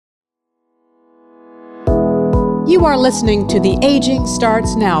You are listening to the Aging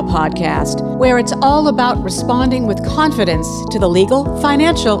Starts Now podcast, where it's all about responding with confidence to the legal,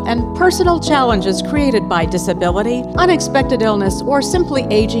 financial, and personal challenges created by disability, unexpected illness, or simply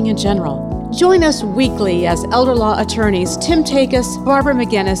aging in general. Join us weekly as elder law attorneys Tim Takis, Barbara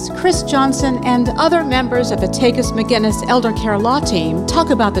McGinnis, Chris Johnson, and other members of the Takis McGinnis Elder Care Law Team talk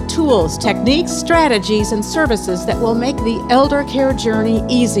about the tools, techniques, strategies, and services that will make the elder care journey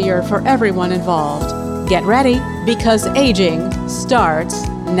easier for everyone involved. Get ready, because aging starts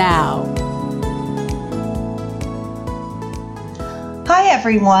now. Hi,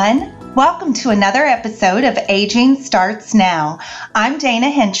 everyone. Welcome to another episode of Aging Starts Now. I'm Dana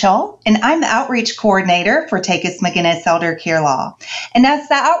Henschel, and I'm the Outreach Coordinator for Takis McGinnis Elder Care Law. And as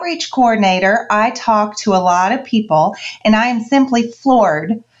the Outreach Coordinator, I talk to a lot of people, and I am simply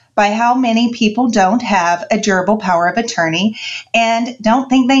floored by how many people don't have a durable power of attorney and don't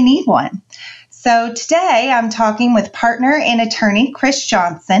think they need one. So today I'm talking with partner and attorney Chris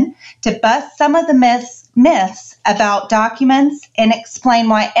Johnson to bust some of the myths about documents and explain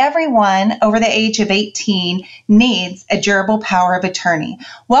why everyone over the age of 18 needs a durable power of attorney.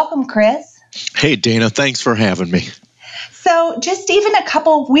 Welcome, Chris. Hey, Dana. Thanks for having me. So just even a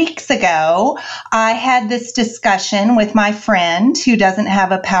couple of weeks ago, I had this discussion with my friend who doesn't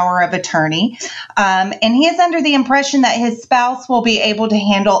have a power of attorney, and he is under the impression that his spouse will be able to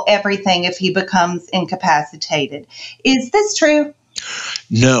handle everything if he becomes incapacitated. Is this true?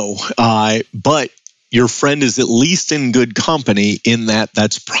 No, but your friend is at least in good company in that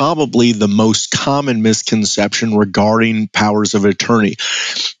that's probably the most common misconception regarding powers of attorney.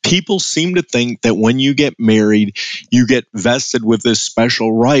 People seem to think that when you get married, you get vested with this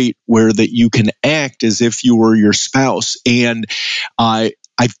special right where that you can act as if you were your spouse. And I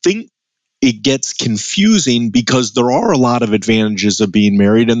think it gets confusing because there are a lot of advantages of being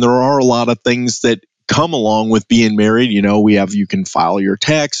married, and there are a lot of things that come along with being married. You know, you can file your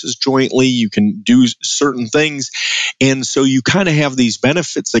taxes jointly, you can do certain things. And so you kind of have these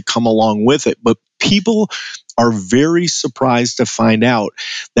benefits that come along with it. But people are very surprised to find out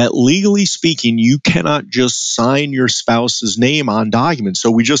that legally speaking, you cannot just sign your spouse's name on documents.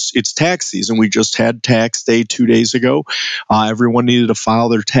 So it's tax season. We just had tax day 2 days ago. Everyone needed to file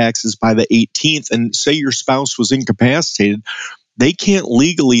their taxes by the 18th. And say your spouse was incapacitated, they can't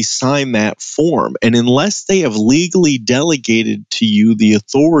legally sign that form. And unless they have legally delegated to you the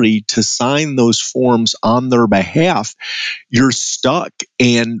authority to sign those forms on their behalf, you're stuck.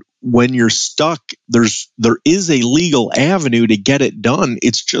 And when you're stuck, there is a legal avenue to get it done.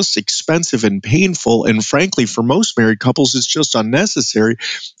 It's just expensive and painful. And frankly, for most married couples, it's just unnecessary.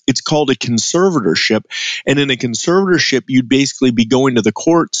 It's called a conservatorship. And in a conservatorship, you'd basically be going to the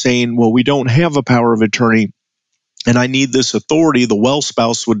court saying, well, we don't have a power of attorney, and I need this authority. The well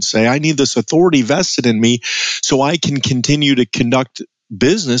spouse would say, I need this authority vested in me so I can continue to conduct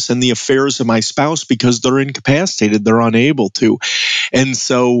business and the affairs of my spouse because they're incapacitated, they're unable to. And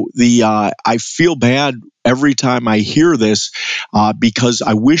so I feel bad every time I hear this because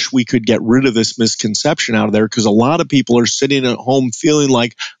I wish we could get rid of this misconception out of there, because a lot of people are sitting at home feeling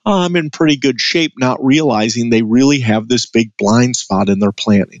like, oh, I'm in pretty good shape, not realizing they really have this big blind spot in their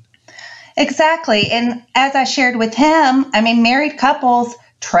planning. Exactly. And as I shared with him, married couples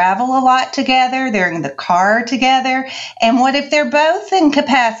travel a lot together. They're in the car together. And what if they're both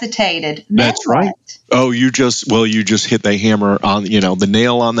incapacitated? That's right. Oh, you just hit the hammer on, the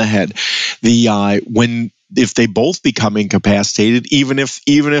nail on the head. If they both become incapacitated, even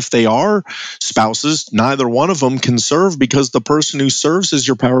if they are spouses, neither one of them can serve because the person who serves as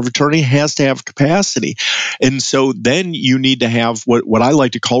your power of attorney has to have capacity. And so then you need to have what I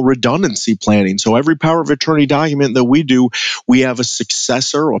like to call redundancy planning. So every power of attorney document that we do, we have a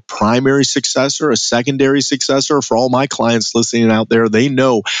successor, a primary successor, a secondary successor. For all my clients listening out there, they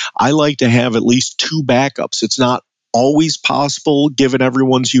know I like to have at least two backups. It's not always possible given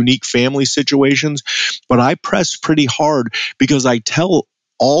everyone's unique family situations, but I press pretty hard because I tell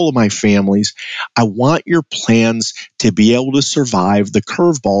all of my families, I want your plans to be able to survive the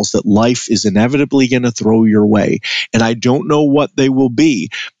curveballs that life is inevitably going to throw your way. And I don't know what they will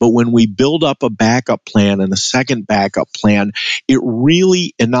be, but when we build up a backup plan and a second backup plan, it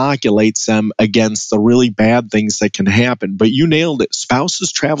really inoculates them against the really bad things that can happen. But you nailed it.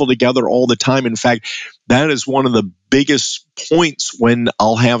 Spouses travel together all the time. In fact, that is one of the biggest points when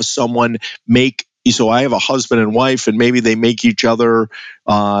I'll have someone make so I have a husband and wife, and maybe they make each other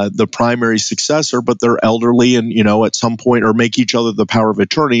the primary successor, but they're elderly and, at some point, or make each other the power of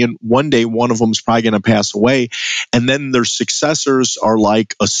attorney. And one day, one of them is probably going to pass away. And then their successors are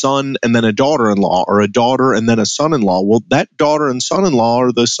like a son and then a daughter-in-law, or a daughter and then a son-in-law. Well, that daughter and son-in-law,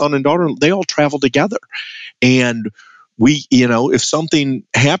 or the son and daughter, they all travel together. And we, if something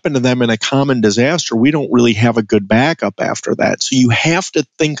happened to them in a common disaster, we don't really have a good backup after that. So you have to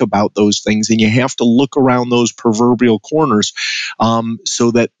think about those things, and you have to look around those proverbial corners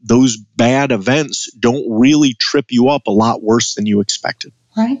so that those bad events don't really trip you up a lot worse than you expected.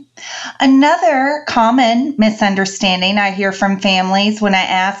 Right. Another common misunderstanding I hear from families when I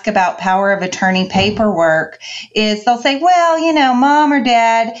ask about power of attorney paperwork is they'll say, well, mom or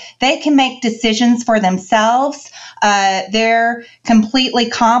dad, they can make decisions for themselves. They're completely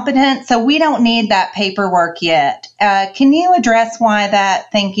competent, so we don't need that paperwork yet. Can you address why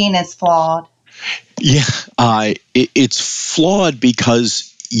that thinking is flawed? Yeah, it's flawed because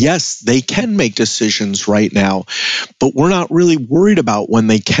yes, they can make decisions right now, but we're not really worried about when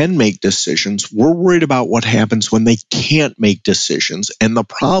they can make decisions. We're worried about what happens when they can't make decisions. And the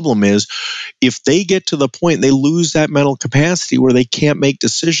problem is, if they get to the point they lose that mental capacity where they can't make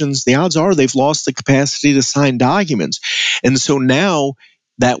decisions, the odds are they've lost the capacity to sign documents. And so now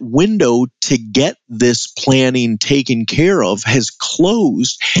that window to get this planning taken care of has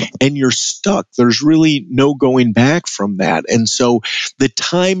closed, and you're stuck. There's really no going back from that. And so the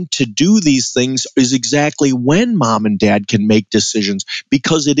time to do these things is exactly when mom and dad can make decisions,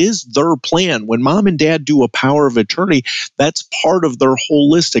 because it is their plan. When mom and dad do a power of attorney, that's part of their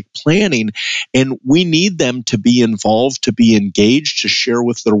holistic planning. And we need them to be involved, to be engaged, to share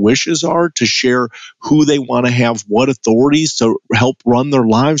what their wishes are, to share who they want to have what authorities to help run their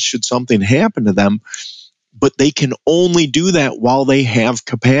lives should something happen to them. But they can only do that while they have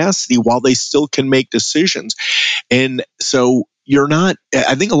capacity, while they still can make decisions. And so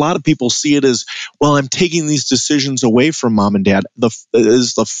I think a lot of people see it as, well, I'm taking these decisions away from mom and dad. It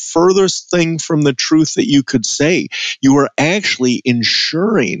is the furthest thing from the truth that you could say. You are actually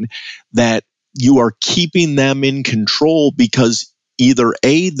ensuring that you are keeping them in control, because either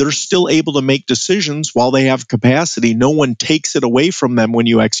A, they're still able to make decisions while they have capacity. No one takes it away from them when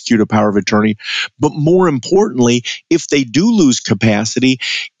you execute a power of attorney. But more importantly, if they do lose capacity,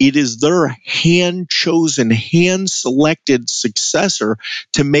 it is their hand-chosen, hand-selected successor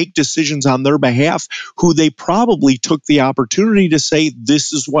to make decisions on their behalf, who they probably took the opportunity to say,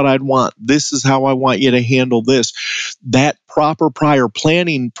 this is what I'd want. This is how I want you to handle this. That proper prior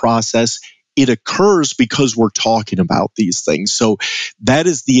planning process, it occurs because we're talking about these things. So that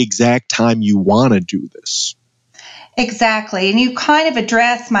is the exact time you want to do this. Exactly. And you kind of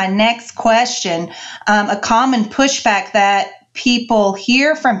addressed my next question. A common pushback that people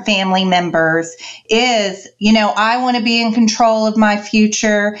hear from family members is, I want to be in control of my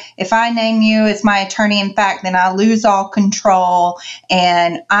future. If I name you as my attorney, in fact, then I lose all control,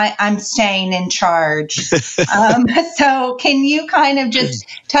 and I'm staying in charge. So can you kind of just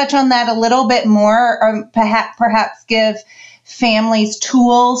touch on that a little bit more, or perhaps give families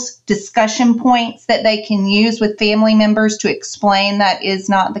tools, discussion points that they can use with family members to explain that is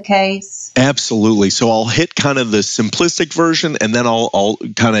not the case? Absolutely. So I'll hit kind of the simplistic version, and then I'll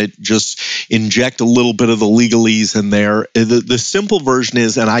kind of just inject a little bit of the legalese in there. The simple version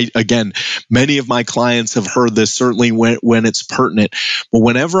is, and many of my clients have heard this, certainly when it's pertinent, but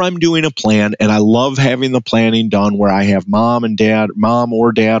whenever I'm doing a plan, and I love having the planning done where I have mom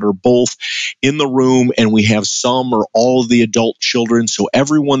or dad or both in the room, and we have some or all of the adult children, so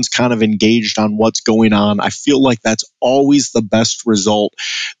everyone's kind of engaged on what's going on. I feel like that's always the best result,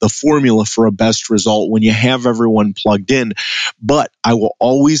 the formula for a best result, when you have everyone plugged in. But I will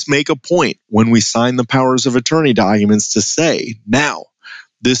always make a point when we sign the powers of attorney documents to say, now,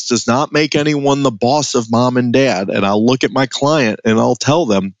 this does not make anyone the boss of mom and dad. And I'll look at my client and I'll tell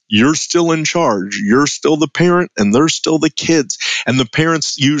them, you're still in charge. You're still the parent, and they're still the kids. And the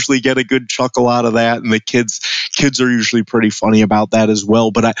parents usually get a good chuckle out of that, and the kids are usually pretty funny about that as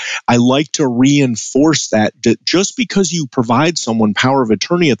well. But I like to reinforce that just because you provide someone power of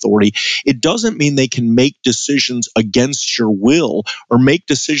attorney authority, it doesn't mean they can make decisions against your will or make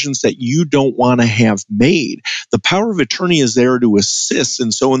decisions that you don't want to have made. The power of attorney is there to assist.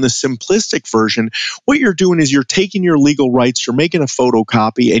 And so in the simplistic version, what you're doing is you're taking your legal rights, you're making a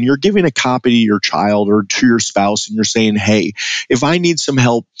photocopy, and you're giving a copy to your child or to your spouse, and you're saying, hey, if I need some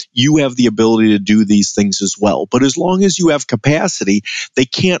help, you have the ability to do these things as well. But as long as you have capacity, they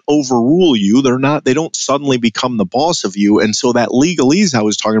can't overrule you. They don't suddenly become the boss of you. And so that legalese I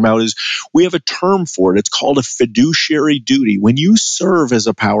was talking about is, we have a term for it. It's called a fiduciary duty. When you serve as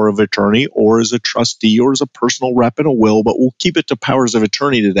a power of attorney or as a trustee or as a personal rep in a will, but we'll keep it to powers of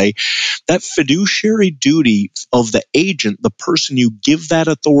attorney today, that fiduciary duty of the agent, the person you give that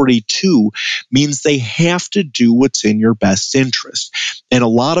authority to, means they have to do what's in your best interest. And a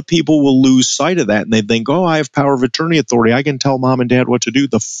lot of people will lose sight of that, and they think, oh, I have power of attorney authority, I can tell mom and dad what to do.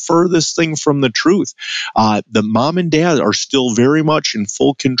 The furthest thing from the truth. The mom and dad are still very much in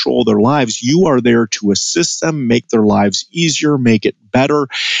full control of their lives. You are there to assist them, make their lives easier, make it better,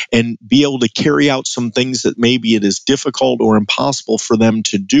 and be able to carry out some things that maybe it is difficult or impossible for them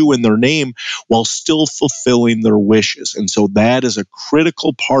to do in their name while still fulfilling their wishes. And so that is a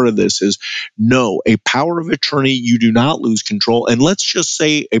critical part of this is, no, a power of attorney, you do not lose control. And let's just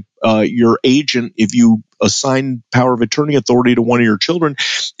say your agent, if you assign power of attorney authority to one of your children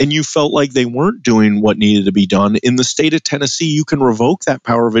and you felt like they weren't doing what needed to be done, in the state of Tennessee, you can revoke that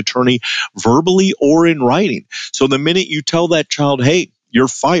power of attorney verbally or in writing. So the minute you tell that child, hey, you're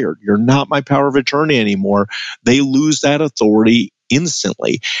fired, you're not my power of attorney anymore, they lose that authority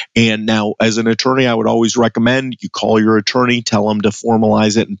instantly. And now, as an attorney, I would always recommend you call your attorney, tell them to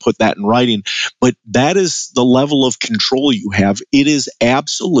formalize it and put that in writing. But that is the level of control you have. It is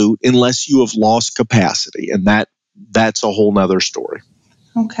absolute unless you have lost capacity. And that's a whole nother story.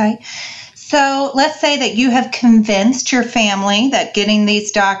 Okay. So let's say that you have convinced your family that getting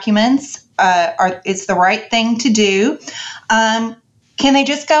these documents is the right thing to do. Can they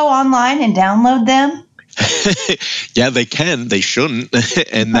just go online and download them? Yeah, they can. They shouldn't.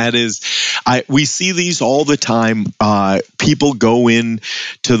 And that is, we see these all the time. People go in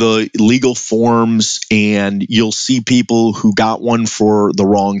to the legal forms and you'll see people who got one for the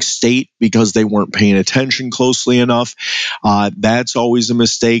wrong state because they weren't paying attention closely enough. That's always a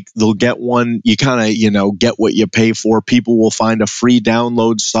mistake. They'll get one. You kind of, get what you pay for. People will find a free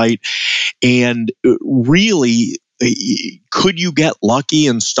download site. And really, could you get lucky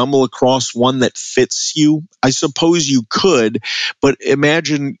and stumble across one that fits you? I suppose you could, but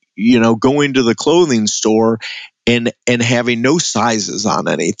imagine, going to the clothing store and having no sizes on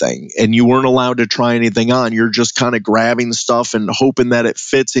anything, and you weren't allowed to try anything on. You're just kind of grabbing stuff and hoping that it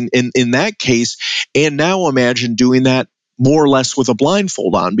fits in that case. And now imagine doing that more or less with a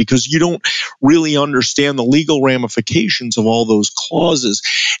blindfold on, because you don't really understand the legal ramifications of all those clauses.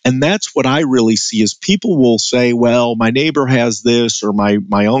 And that's what I really see is people will say, well, my neighbor has this, or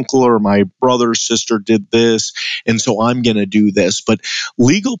my uncle or my brother or sister did this, and so I'm going to do this. But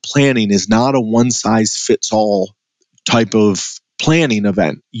legal planning is not a one-size-fits-all type of planning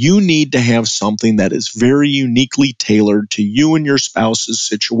event. You need to have something that is very uniquely tailored to you and your spouse's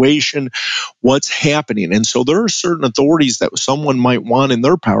situation, what's happening. And so there are certain authorities that someone might want in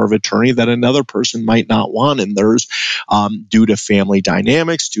their power of attorney that another person might not want in theirs, due to family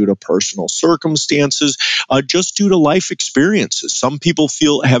dynamics, due to personal circumstances, just due to life experiences. Some people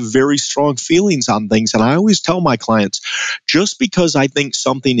have very strong feelings on things. And I always tell my clients, just because I think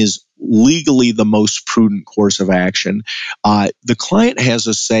something is legally the most prudent course of action, the client has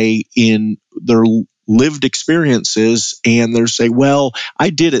a say in their lived experiences, and they're say, well, I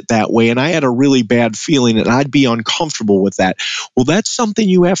did it that way and I had a really bad feeling and I'd be uncomfortable with that. Well, that's something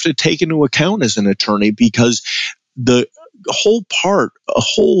you have to take into account as an attorney, because a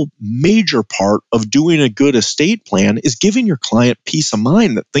whole major part of doing a good estate plan is giving your client peace of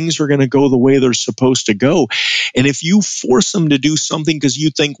mind that things are going to go the way they're supposed to go. And if you force them to do something because you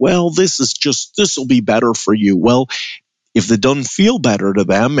think, well, this will be better for you, well, if it doesn't feel better to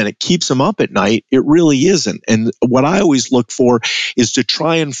them and it keeps them up at night, it really isn't. And what I always look for is to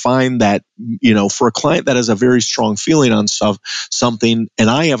try and find that, for a client that has a very strong feeling on something, and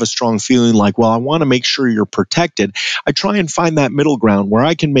I have a strong feeling like, well, I want to make sure you're protected. I try and find that middle ground where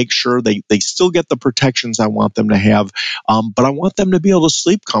I can make sure they still get the protections I want them to have, but I want them to be able to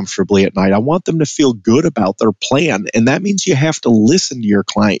sleep comfortably at night. I want them to feel good about their plan. And that means you have to listen to your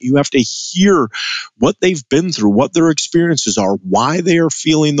client. You have to hear what they've been through, what their experiences are, why they are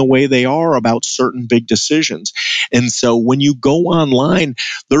feeling the way they are about certain big decisions. And so when you go online,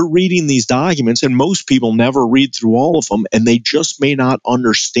 they're reading these documents, and most people never read through all of them, and they just may not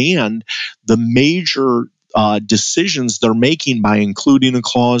understand the major decisions they're making by including a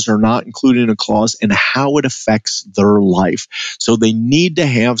clause or not including a clause and how it affects their life. So they need to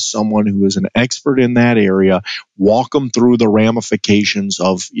have someone who is an expert in that area walk them through the ramifications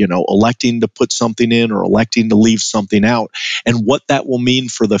of, electing to put something in or electing to leave something out, and what that will mean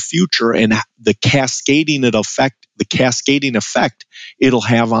for the future and the cascading effect it'll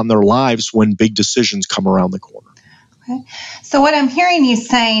have on their lives when big decisions come around the corner. Okay. So what I'm hearing you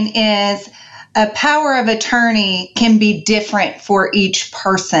saying is a power of attorney can be different for each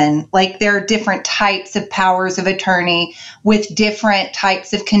person. Like there are different types of powers of attorney with different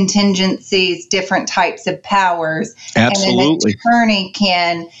types of contingencies, different types of powers. Absolutely. And an attorney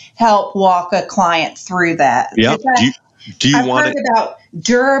can help walk a client through that. Yep. I've heard about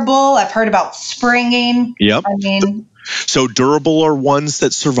durable. I've heard about springing. Yep. I So durable are ones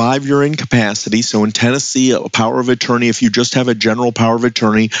that survive your incapacity. So in Tennessee, a power of attorney, if you just have a general power of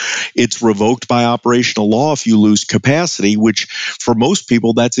attorney, it's revoked by operational law if you lose capacity, which for most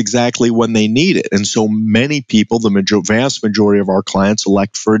people, that's exactly when they need it. And so many people, the vast majority of our clients,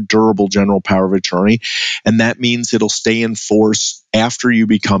 elect for a durable general power of attorney. And that means it'll stay in force after you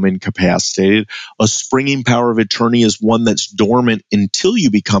become incapacitated. A springing power of attorney is one that's dormant until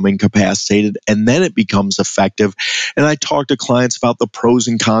you become incapacitated, and then it becomes effective. And I talk to clients about the pros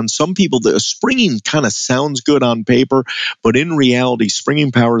and cons. Some people, the springing kind of sounds good on paper, but in reality,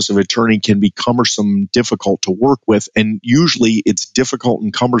 springing powers of attorney can be cumbersome, difficult to work with, and usually it's difficult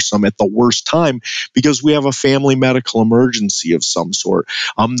and cumbersome at the worst time because we have a family medical emergency of some sort.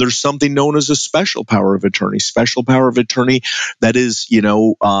 There's something known as a special power of attorney. Special power of attorney that is,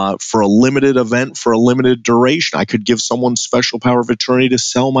 for a limited event, for a limited duration. I could give someone special power of attorney to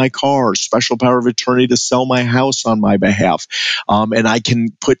sell my car, special power of attorney to sell my house on my behalf. And I can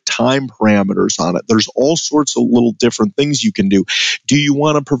put time parameters on it. There's all sorts of little different things you can do. Do you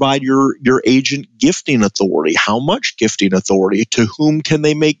want to provide your agent gifting authority? How much gifting authority? To whom can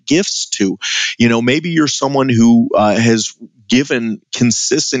they make gifts to? Maybe you're someone who has given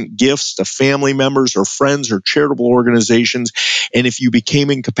consistent gifts to family members or friends or charitable organizations. And if you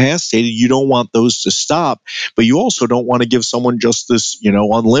became incapacitated, you don't want those to stop, but you also don't want to give someone just this,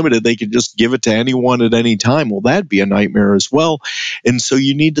 unlimited. They can just give it to anyone at any time. Well, that'd be a nightmare as well. And so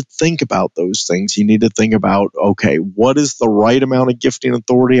you need to think about those things. You need to think about, okay, what is the right amount of gifting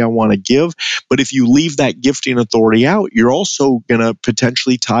authority I want to give? But if you leave that gifting authority out, you're also going to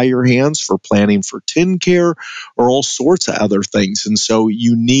potentially tie your hands for planning for TennCare or all sorts of other things. And so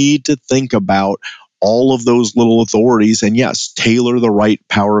you need to think about all of those little authorities and, yes, tailor the right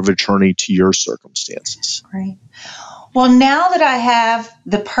power of attorney to your circumstances. Great. Well, now that I have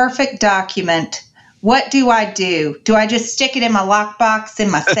the perfect document, what do I do? Do I just stick it in my lockbox in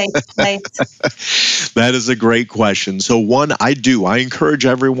my safe place? That is a great question. So one, I encourage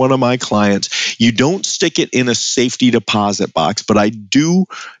every one of my clients, you don't stick it in a safety deposit box, but I do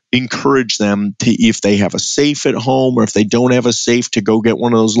encourage them to, if they have a safe at home or if they don't have a safe, to go get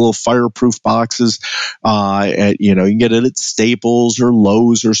one of those little fireproof boxes. You can get it at Staples or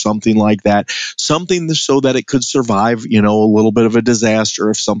Lowe's or something like that. Something so that it could survive, a little bit of a disaster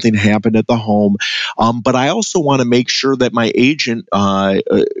if something happened at the home. But I also want to make sure that my agent,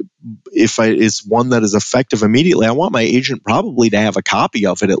 if it's one that is effective immediately, I want my agent probably to have a copy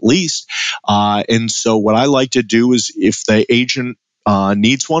of it at least. And so what I like to do is, if the agent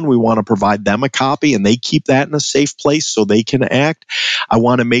needs one, we want to provide them a copy and they keep that in a safe place so they can act. I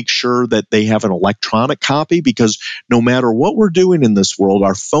want to make sure that they have an electronic copy, because no matter what we're doing in this world,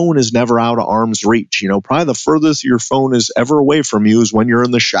 our phone is never out of arm's reach. Probably the furthest your phone is ever away from you is when you're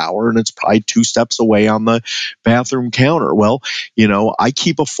in the shower, and it's probably 2 steps away on the bathroom counter. Well, I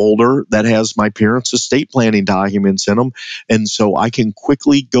keep a folder that has my parents' estate planning documents in them, and so I can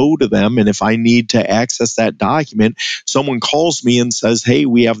quickly go to them, and if I need to access that document, someone calls me and says, hey,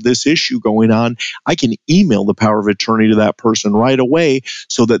 we have this issue going on, I can email the power of attorney to that person right away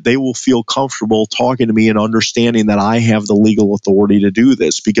so that they will feel comfortable talking to me and understanding that I have the legal authority to do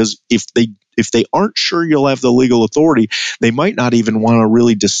this. Because if they aren't sure you'll have the legal authority, they might not even want to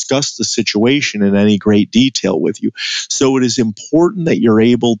really discuss the situation in any great detail with you. So it is important that you're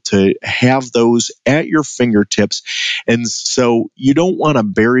able to have those at your fingertips. And so you don't want to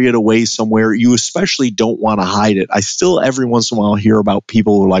bury it away somewhere. You especially don't want to hide it. I still every once in a while hear about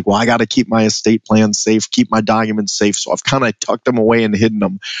people who are like, well, I got to keep my estate plan safe, keep my documents safe. So I've kind of tucked them away and hidden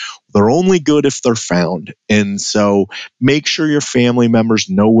them. They're only good if they're found. And so make sure your family members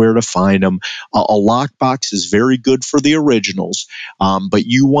know where to find them. A lockbox is very good for the originals, but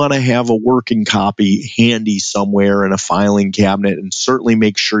you want to have a working copy handy somewhere in a filing cabinet, and certainly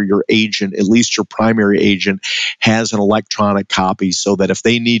make sure your agent, at least your primary agent, has an electronic copy so that if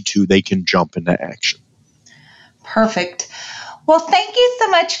they need to, they can jump into action. Perfect. Well, thank you so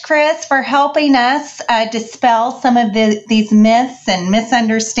much, Chris, for helping us dispel some of these myths and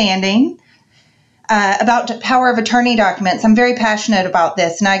misunderstanding about power of attorney documents. I'm very passionate about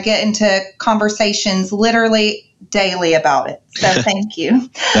this, and I get into conversations literally daily about it. So thank you.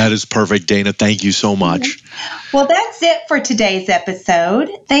 That is perfect, Dana. Thank you so much. Well, that's it for today's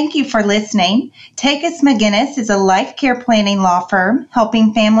episode. Thank you for listening. Takis McGinnis is a life care planning law firm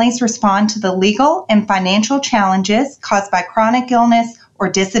helping families respond to the legal and financial challenges caused by chronic illness or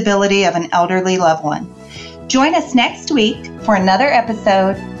disability of an elderly loved one. Join us next week for another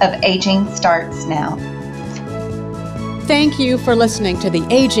episode of Aging Starts Now. Thank you for listening to the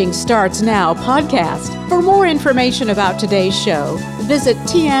Aging Starts Now podcast. For more information about today's show, visit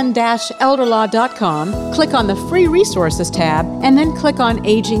tn-elderlaw.com, click on the Free Resources tab, and then click on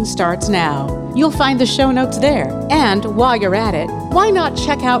Aging Starts Now. You'll find the show notes there. And while you're at it, why not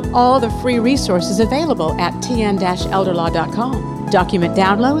check out all the free resources available at tn-elderlaw.com? Document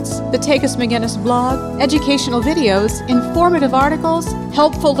downloads, the Takis McGinnis blog, educational videos, informative articles,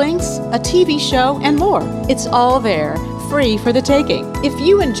 helpful links, a TV show, and more. It's all there, free for the taking. If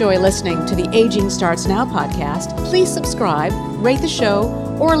you enjoy listening to the Aging Starts Now podcast, please subscribe, rate the show,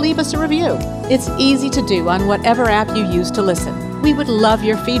 or leave us a review. It's easy to do on whatever app you use to listen. We would love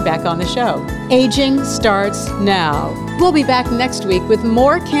your feedback on the show. Aging Starts Now. We'll be back next week with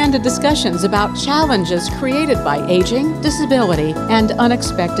more candid discussions about challenges created by aging, disability, and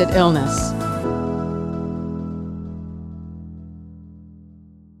unexpected illness.